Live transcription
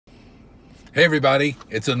Hey everybody,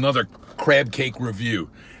 it's another crab cake review.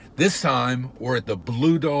 This time we're at the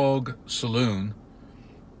Dog Saloon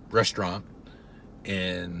restaurant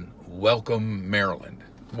in Welcome, Maryland.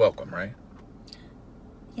 Welcome, right?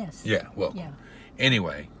 Yes. Yeah, welcome. Yeah.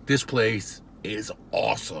 Anyway, this place is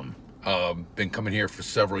awesome. Been coming here for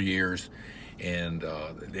several years, and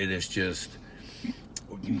it is just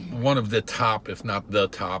one of the top, if not the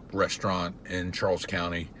top, restaurant in Charles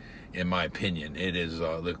County. In my opinion, it is.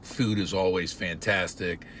 The food is always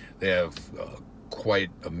fantastic. They have quite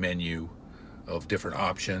a menu of different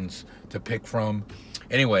options to pick from.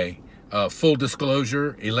 Anyway, full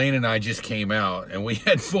disclosure, Elaine and I just came out and we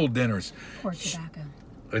had full dinners. Port Tobacco.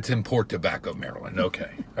 It's in Port Tobacco, Maryland.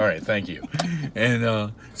 Okay. All right. Thank you.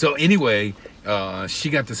 And so anyway, she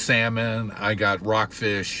got the salmon. I got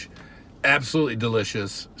rockfish. Absolutely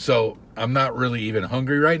delicious. So I'm not really even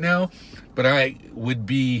hungry right now, but I would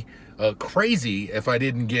be crazy if I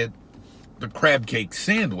didn't get the crab cake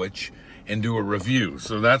sandwich and do a review.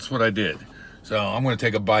 So that's what I did. So I'm going to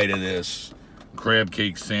take a bite of this crab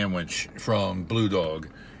cake sandwich from Dog,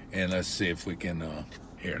 and let's see if we can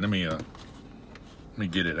here, let me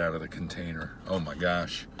get it out of the container. Oh my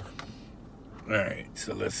gosh. All right,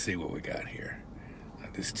 so let's see what we got here.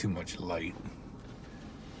 There's too much light.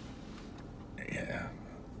 Yeah.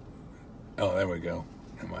 Oh, there we go.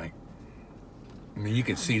 I mean, you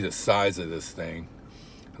can see the size of this thing.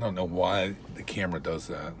 I don't know why the camera does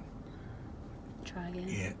that. Try again.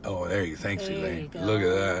 Yeah. Oh, there you go. Thanks, Elaine. There you go. Look at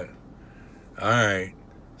that. All right.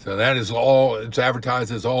 So that is all. It's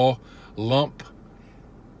advertised as all lump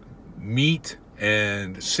meat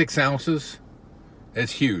and 6 ounces.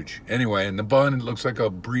 It's huge. Anyway, and the bun, it looks like a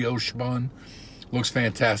brioche bun. Looks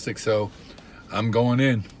fantastic. So I'm going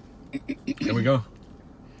in. Here we go.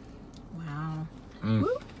 Wow. Mm.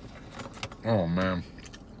 Oh man.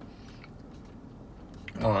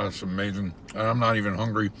 Oh, that's amazing. And I'm not even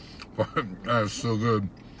hungry, but that is so good.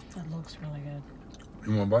 That looks really good.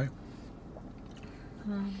 You want a bite?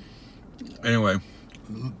 Yeah. Anyway,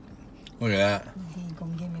 look at that. He ain't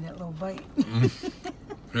gonna give me that little bite.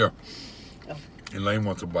 Here. Oh. Elaine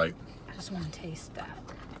wants a bite. I just want to taste that.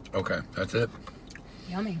 Okay, that's it.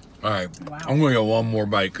 Yummy. All right. Wow. I'm going to get one more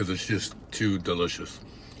bite because it's just too delicious.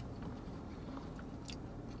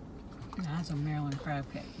 That's a Maryland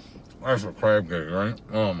crab cake. That's a crab cake, right?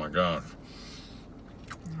 Oh my gosh.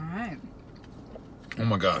 All right. Oh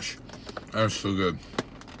my gosh. That's so good.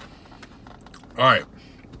 All right.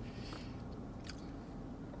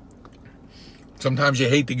 Sometimes you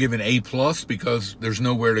hate to give an A+ because there's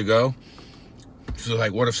nowhere to go. So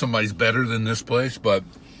like, what if somebody's better than this place? But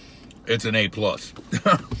it's an A+. It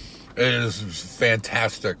is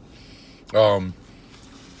fantastic.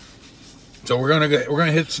 So we're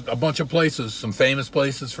gonna hit a bunch of places, some famous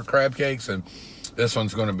places for crab cakes, and this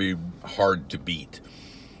one's gonna be hard to beat.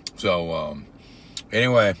 So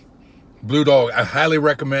anyway, Dog, I highly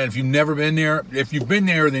recommend. If you've never been there, if you've been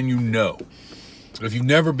there, then you know. If you've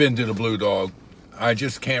never been to the Dog, I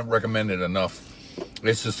just can't recommend it enough.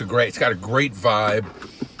 It's just it's got a great vibe.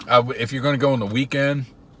 If you're gonna go on the weekend,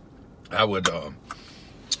 I would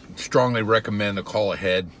strongly recommend to call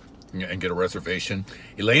ahead and get a reservation.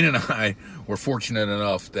 Elaine and I were fortunate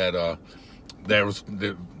enough that there was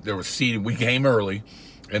seating. We came early,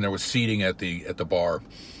 and there was seating at the bar,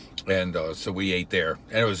 and so we ate there,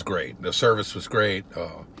 and it was great. The service was great.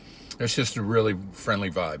 It's just a really friendly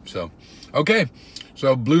vibe. So, okay,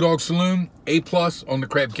 so Dog Saloon, A+ on the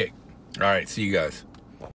crab cake. All right, see you guys.